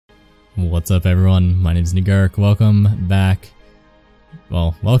What's up everyone, my name is Nefhur. Welcome back,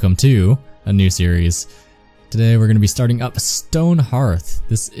 welcome to a new series. Today we're going to be starting up Stonehearth.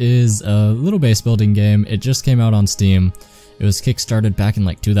 This is a little base building game. It just came out on Steam. It was kickstarted back in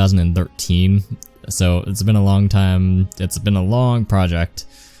like 2013, so it's been a long time. It's been a long project.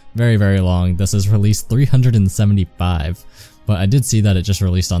 Very long. This is release 375, but I did see that it just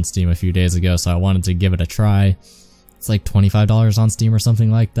released on Steam a few days ago, so I wanted to give it a try. It's like $25 on Steam or something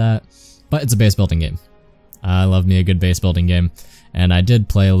like that, but it's a base building game. I love me a good base building game, and I did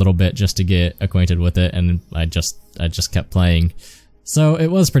play a little bit just to get acquainted with it, and I just kept playing, so it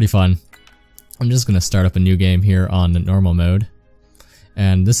was pretty fun. I'm just gonna start up a new game here on normal mode,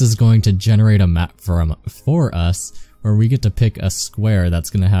 and this is going to generate a map for us where we get to pick a square that's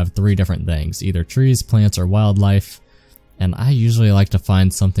gonna have 3 different things, either trees, plants, or wildlife. And I usually like to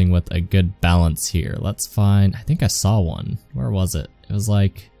find something with a good balance here. Let's find, I think I saw one. Where was it? It was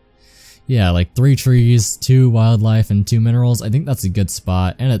like, yeah, like 3 trees, 2 wildlife, and 2 minerals. I think that's a good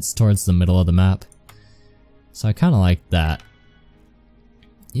spot, and it's towards the middle of the map. So I kinda like that.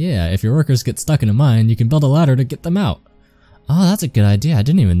 Yeah, if your workers get stuck in a mine, you can build a ladder to get them out. Oh, that's a good idea. I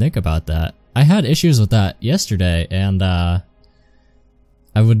didn't even think about that. I had issues with that yesterday, and I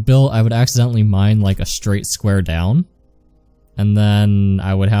would accidentally mine like a straight square down. And then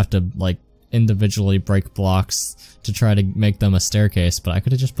I would have to like individually break blocks to try to make them a staircase, but I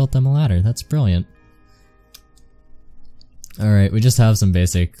could have just built them a ladder. That's brilliant. Alright, we just have some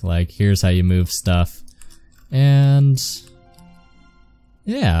basic, like, here's how you move stuff. And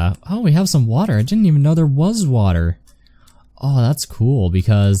yeah, oh, we have some water. I didn't even know there was water. Oh, that's cool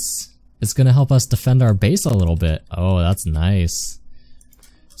because it's gonna help us defend our base a little bit. Oh, that's nice.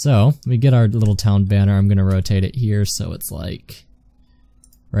 So, we get our little town banner. I'm gonna rotate it here so it's like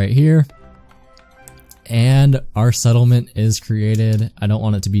right here. And our settlement is created. I don't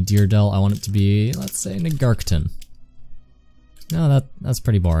want it to be Deerdell. I want it to be, let's say, Nagarkton. No, that's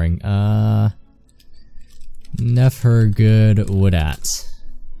pretty boring. Nefhur good wood at.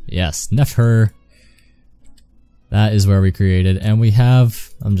 Yes, Nefhur. That is where we created. And we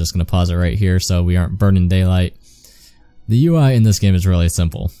have, I'm just gonna pause it right here so we aren't burning daylight. The UI in this game is really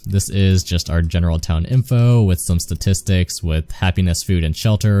simple. This is just our general town info with some statistics with happiness, food, and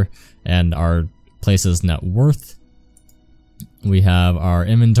shelter, and our place's net worth. We have our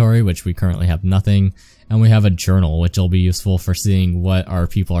inventory, which we currently have nothing, and we have a journal, which will be useful for seeing what our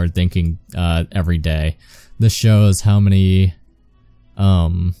people are thinking every day. This shows how many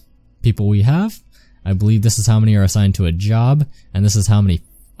people we have. I believe this is how many are assigned to a job, and this is how many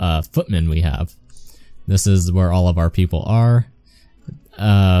footmen we have. This is where all of our people are.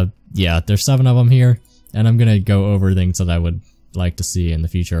 Yeah, there's 7 of them here, and I'm gonna go over things that I would like to see in the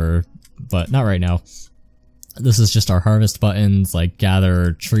future, but not right now. This is just our harvest buttons, like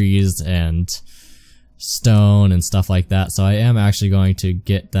gather trees and stone and stuff like that, so I am actually going to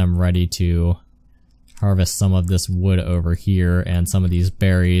get them ready to harvest some of this wood over here and some of these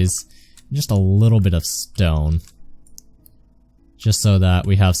berries, just a little bit of stone. Just so that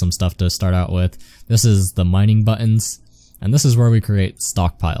we have some stuff to start out with. This is the mining buttons, and this is where we create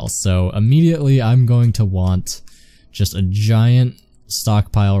stockpiles. So immediately I'm going to want just a giant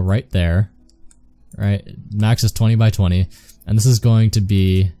stockpile right there, right? Max is 20 by 20, and this is going to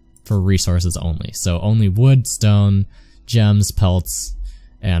be for resources only. So only wood, stone, gems, pelts,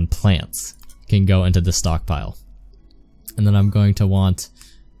 and plants can go into this stockpile. And then I'm going to want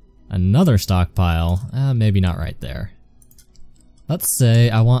another stockpile, maybe not right there. Let's say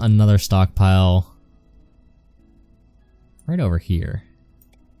I want another stockpile right over here.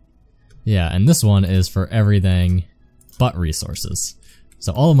 Yeah, and this one is for everything but resources.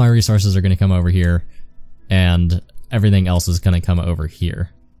 So all of my resources are going to come over here, and everything else is going to come over here.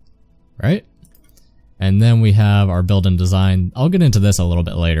 Right? And then we have our build and design. I'll get into this a little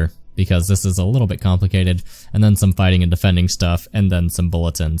bit later, because this is a little bit complicated, and then some fighting and defending stuff, and then some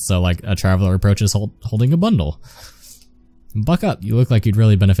bulletins. So like a traveler approaches holding a bundle. Buck up, you look like you'd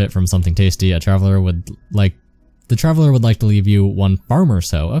really benefit from something tasty. The traveler would like to leave you 1 farm or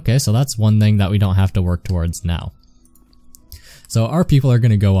so. Okay, so that's one thing that we don't have to work towards now. So our people are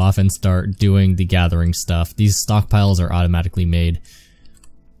going to go off and start doing the gathering stuff. These stockpiles are automatically made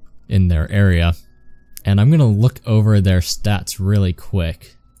in their area. And I'm going to look over their stats really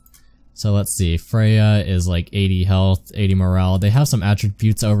quick. So let's see, Freya is like 80 health, 80 morale. They have some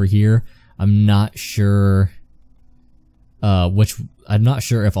attributes over here. I'm not sure I'm not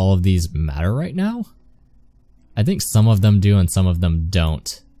sure if all of these matter right now. I think some of them do and some of them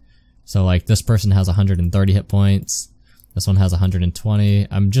don't. So like this person has 130 hit points, this one has 120.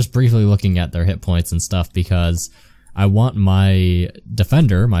 I'm just briefly looking at their hit points and stuff because I want my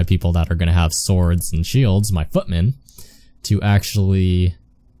defender, my people that are going to have swords and shields, my footmen, to actually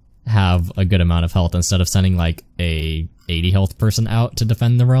have a good amount of health instead of sending like a 80 health person out to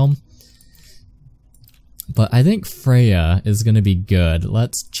defend the realm. But I think Freya is going to be good.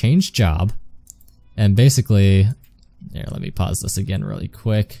 Let's change job. And basically, here, let me pause this again really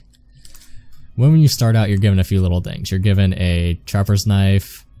quick. When you start out, you're given a few little things. You're given a trapper's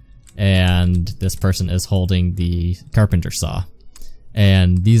knife, and this person is holding the carpenter saw.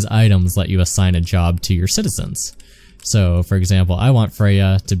 And these items let you assign a job to your citizens. So, for example, I want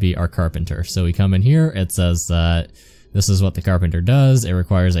Freya to be our carpenter. So we come in here, it says that this is what the carpenter does. It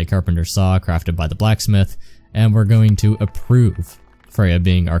requires a carpenter saw crafted by the blacksmith, and we're going to approve Freya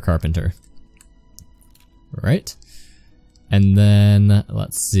being our carpenter. Right? And then,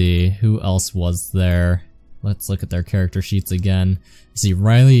 let's see, who else was there? Let's look at their character sheets again. See,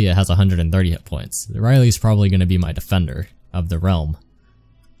 Riley has 130 hit points. Riley's probably going to be my defender of the realm.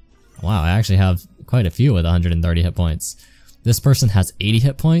 Wow, I actually have quite a few with 130 hit points. This person has 80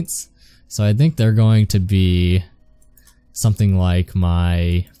 hit points, so I think they're going to be something like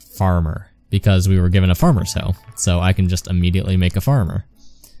my farmer, because we were given a farmer's hoe, so I can just immediately make a farmer.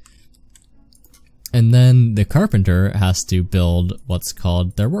 And then the carpenter has to build what's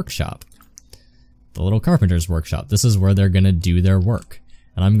called their workshop. The little carpenter's workshop. This is where they're going to do their work.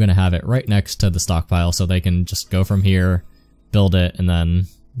 And I'm going to have it right next to the stockpile so they can just go from here, build it, and then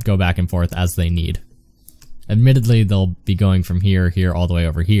go back and forth as they need. Admittedly, they'll be going from here, all the way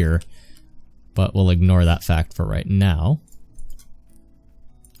over here, but we'll ignore that fact for right now.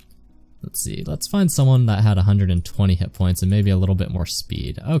 Let's see, let's find someone that had 120 hit points and maybe a little bit more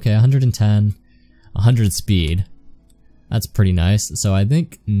speed. Okay, 110, 100 speed. That's pretty nice. So I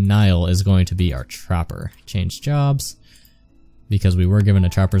think Niall is going to be our trapper. Change jobs, because we were given a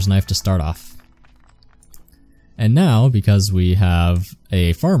trapper's knife to start off. And now, because we have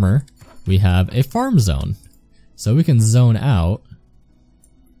a farmer, we have a farm zone. So we can zone out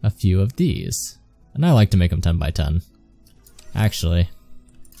a few of these. And I like to make them 10 by 10. Actually,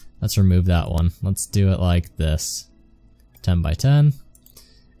 let's remove that one. Let's do it like this. 10 by 10.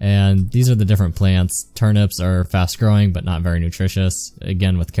 And these are the different plants. Turnips are fast growing, but not very nutritious.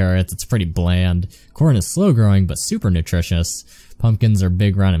 Again, with carrots, it's pretty bland. Corn is slow growing, but super nutritious. Pumpkins are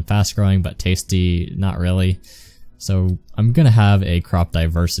big, round, and fast growing, but tasty, not really. So I'm gonna have a crop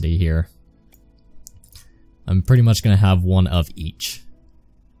diversity here. I'm pretty much gonna have one of each.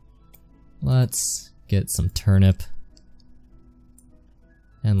 Let's get some turnip.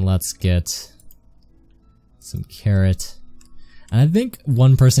 And let's get some carrot. And I think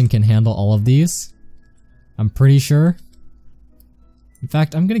one person can handle all of these. I'm pretty sure. In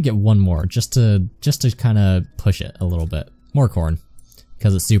fact, I'm gonna get one more just to kind of push it a little bit. More corn,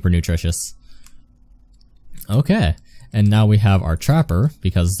 because it's super nutritious. Okay, and now we have our trapper,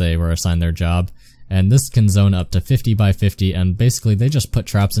 because they were assigned their job, and this can zone up to 50 by 50, and basically they just put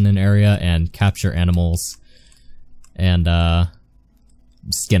traps in an area and capture animals, and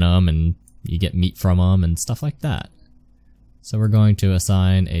skin them, and you get meat from them, and stuff like that. So we're going to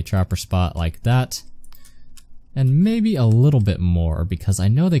assign a trapper spot like that, and maybe a little bit more, because I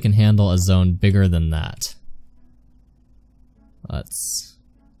know they can handle a zone bigger than that. Let's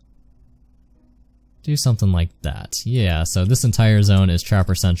do something like that. Yeah, so this entire zone is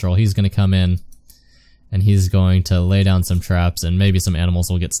Trapper Central. He's going to come in, and he's going to lay down some traps, and maybe some animals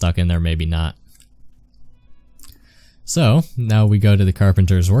will get stuck in there, maybe not. So, now we go to the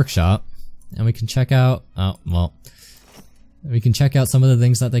carpenter's workshop, and we can check out, we can check out some of the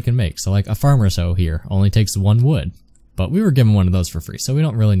things that they can make. So like a farmer's hoe here only takes 1 wood, but we were given one of those for free, so we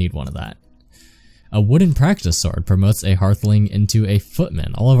don't really need one of that. A wooden practice sword promotes a hearthling into a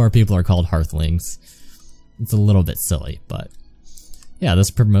footman. All of our people are called hearthlings. It's a little bit silly, but yeah, this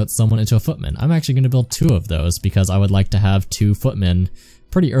promotes someone into a footman. I'm actually going to build 2 of those because I would like to have 2 footmen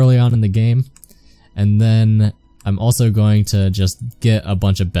pretty early on in the game. And then I'm also going to just get a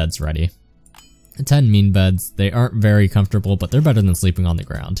bunch of beds ready. 10 mean beds. They aren't very comfortable, but they're better than sleeping on the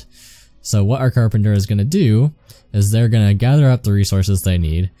ground. So what our carpenter is going to do is they're going to gather up the resources they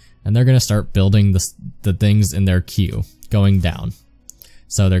need, and they're going to start building the things in their queue going down.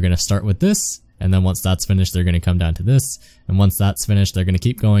 So they're going to start with this, and then once that's finished, they're going to come down to this, and once that's finished, they're going to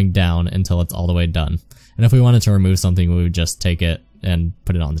keep going down until it's all the way done. And if we wanted to remove something, we would just take it and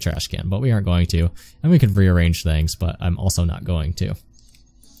put it on the trash can, but we aren't going to. And we could rearrange things, but I'm also not going to.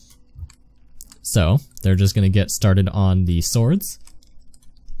 So they're just going to get started on the swords.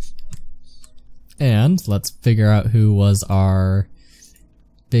 And let's figure out who was our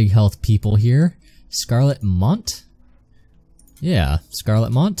big health people here. Scarlet Mont? Yeah,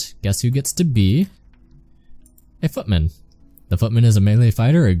 Scarlet Mont. Guess who gets to be a footman. The footman is a melee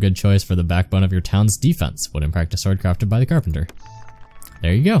fighter, a good choice for the backbone of your town's defense. Wooden practice sword crafted by the carpenter.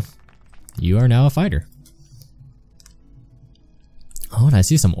 There you go. You are now a fighter. Oh, and I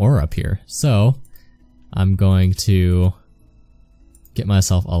see some ore up here. So, I'm going to get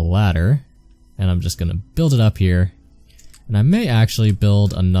myself a ladder, and I'm just gonna build it up here. And I may actually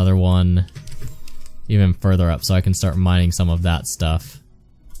build another one even further up so I can start mining some of that stuff.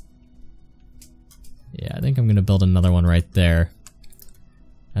 Yeah, I think I'm gonna build another one right there.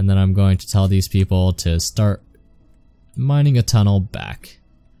 And then I'm going to tell these people to start mining a tunnel back.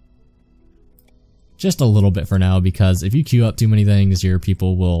 Just a little bit for now, because if you queue up too many things, your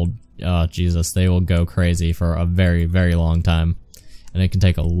people will, oh Jesus, they will go crazy for a very, very long time. And it can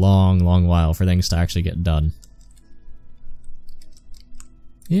take a long, long while for things to actually get done.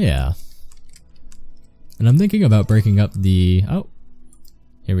 Yeah. And I'm thinking about breaking up the, oh,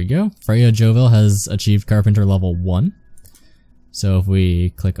 here we go. Freya Joville has achieved Carpenter level 1. So if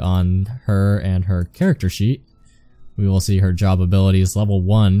we click on her and her character sheet, we will see her job abilities level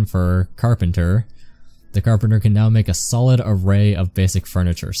 1 for Carpenter. The Carpenter can now make a solid array of basic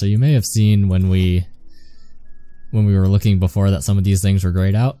furniture. So you may have seen when we were looking before that some of these things were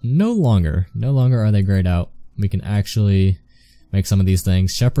grayed out. No longer are they grayed out. We can actually make some of these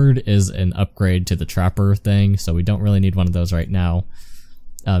things. Shepherd is an upgrade to the Trapper thing, so we don't really need one of those right now.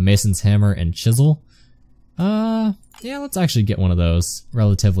 Mason's hammer and chisel. Yeah, let's actually get one of those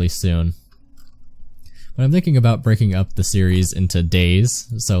relatively soon. But I'm thinking about breaking up the series into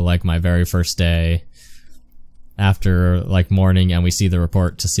days, so like my very first day, after like morning and we see the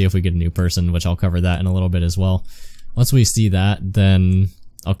report to see if we get a new person, which I'll cover that in a little bit as well. Once we see that, then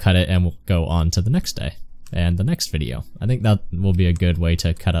I'll cut it and we'll go on to the next day and the next video. I think that will be a good way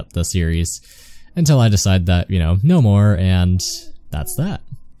to cut up the series until I decide that, you know, no more, and that's that.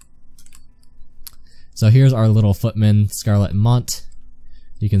 So here's our little footman, Scarlet Mont.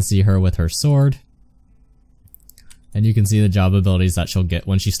 You can see her with her sword. And you can see the job abilities that she'll get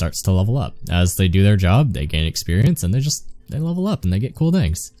when she starts to level up. As they do their job, they gain experience and they level up and they get cool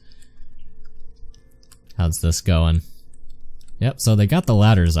things. How's this going? Yep, so they got the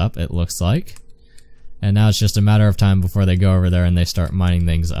ladders up, it looks like. And now it's just a matter of time before they go over there and they start mining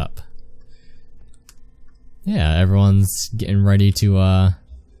things up. Yeah, everyone's getting ready to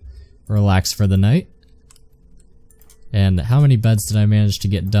relax for the night. And how many beds did I manage to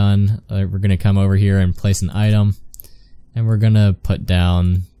get done? We're gonna come over here and place an item. And we're gonna put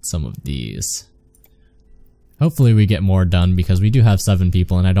down some of these. Hopefully we get more done because we do have 7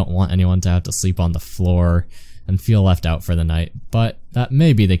 people and I don't want anyone to have to sleep on the floor and feel left out for the night. But that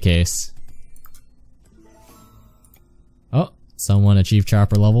may be the case. Oh, someone achieved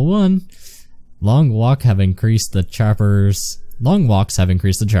Trapper level 1. Long walks have increased the Trapper's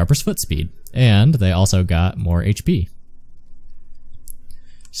foot speed. And they also got more HP.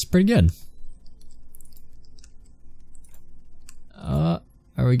 It's pretty good.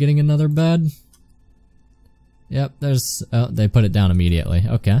 Are we getting another bed? Yep, there's, oh, they put it down immediately.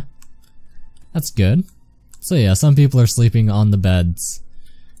 Okay. That's good. So yeah, some people are sleeping on the beds.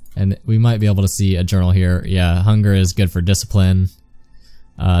 And we might be able to see a journal here. Yeah, hunger is good for discipline.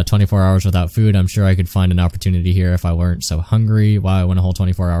 24 hours without food. I'm sure I could find an opportunity here if I weren't so hungry. Wow, I went a whole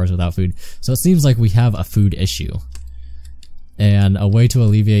 24 hours without food. So it seems like we have a food issue. And a way to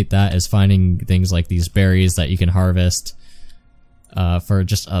alleviate that is finding things like these berries that you can harvest for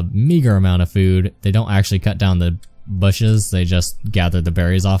just a meager amount of food. They don't actually cut down the bushes, they just gather the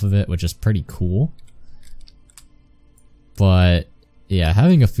berries off of it, which is pretty cool. But yeah,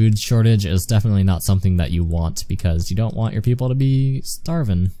 having a food shortage is definitely not something that you want, because you don't want your people to be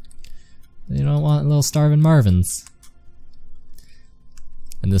starving. You don't want little starving Marvins.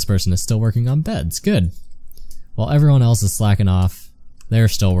 And this person is still working on beds. Good. While everyone else is slacking off, they're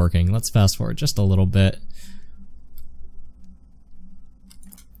still working. Let's fast forward just a little bit.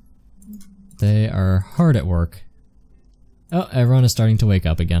 They are hard at work. Oh, everyone is starting to wake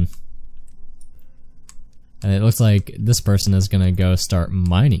up again. And it looks like this person is gonna go start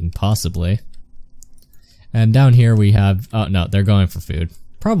mining, possibly. And down here we have, oh no, they're going for food.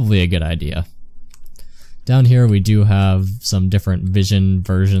 Probably a good idea. Down here we do have some different vision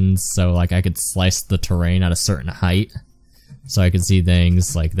versions, so like I could slice the terrain at a certain height, so I could see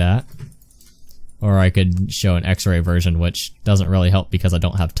things like that. Or I could show an X-ray version, which doesn't really help because I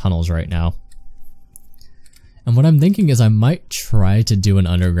don't have tunnels right now. And what I'm thinking is I might try to do an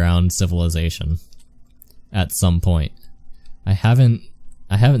underground civilization at some point. I haven't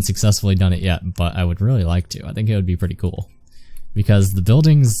successfully done it yet, but I would really like to. I think it would be pretty cool. Because the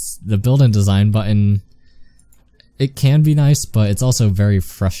build and design button, it can be nice, but it's also very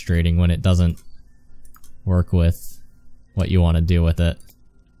frustrating when it doesn't work with what you want to do with it.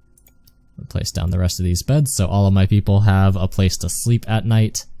 I'll place down the rest of these beds so all of my people have a place to sleep at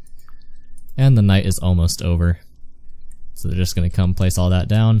night. And the night is almost over. So they're just going to come place all that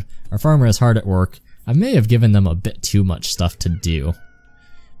down. Our farmer is hard at work. I may have given them a bit too much stuff to do,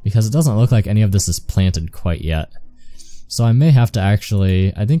 because it doesn't look like any of this is planted quite yet. So I may have to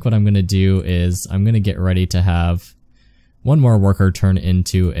actually, I think what I'm going to do is I'm going to get ready to have one more worker turn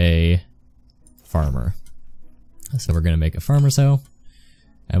into a farmer. So we're going to make a farmer's hoe.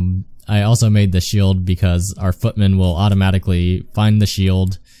 And I also made the shield because our footmen will automatically find the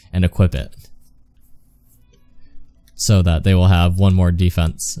shield and equip it, so that they will have one more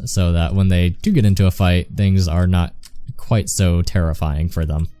defense, so that when they do get into a fight, things are not quite so terrifying for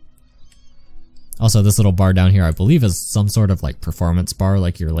them. Also, this little bar down here I believe is some sort of like performance bar,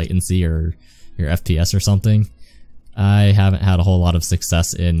 like your latency or your FPS or something. I haven't had a whole lot of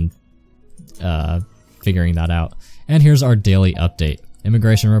success in figuring that out. And here's our daily update.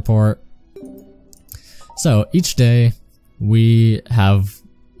 Immigration report. So each day we have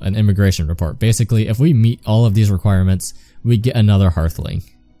an immigration report. Basically, if we meet all of these requirements, we get another hearthling.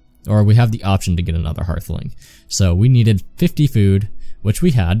 Or we have the option to get another hearthling. So we needed 50 food, which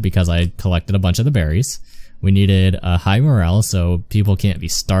we had because I collected a bunch of the berries. We needed a high morale, so people can't be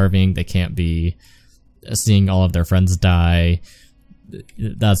starving, they can't be seeing all of their friends die.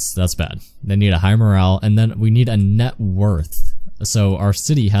 That's bad. They need a high morale, and then we need a net worth. So our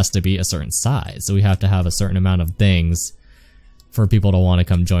city has to be a certain size, so we have to have a certain amount of things for people to want to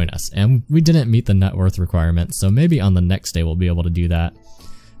come join us. And we didn't meet the net worth requirement, so maybe on the next day we'll be able to do that.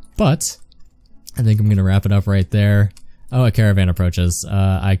 But I think I'm going to wrap it up right there. Oh, a caravan approaches.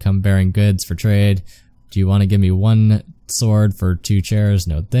 I come bearing goods for trade. Do you want to give me 1 sword for 2 chairs?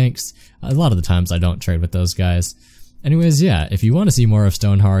 No thanks. A lot of the times I don't trade with those guys. Anyways, yeah, if you want to see more of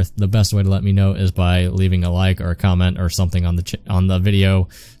Stonehearth, the best way to let me know is by leaving a like or a comment or something on the video,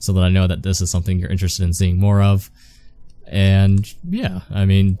 so that I know that this is something you're interested in seeing more of. And yeah, I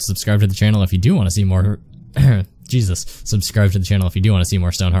mean, subscribe to the channel if you do want to see more. Jesus, subscribe to the channel if you do want to see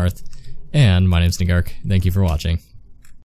more Stonehearth. And my name's Nefhur. Thank you for watching.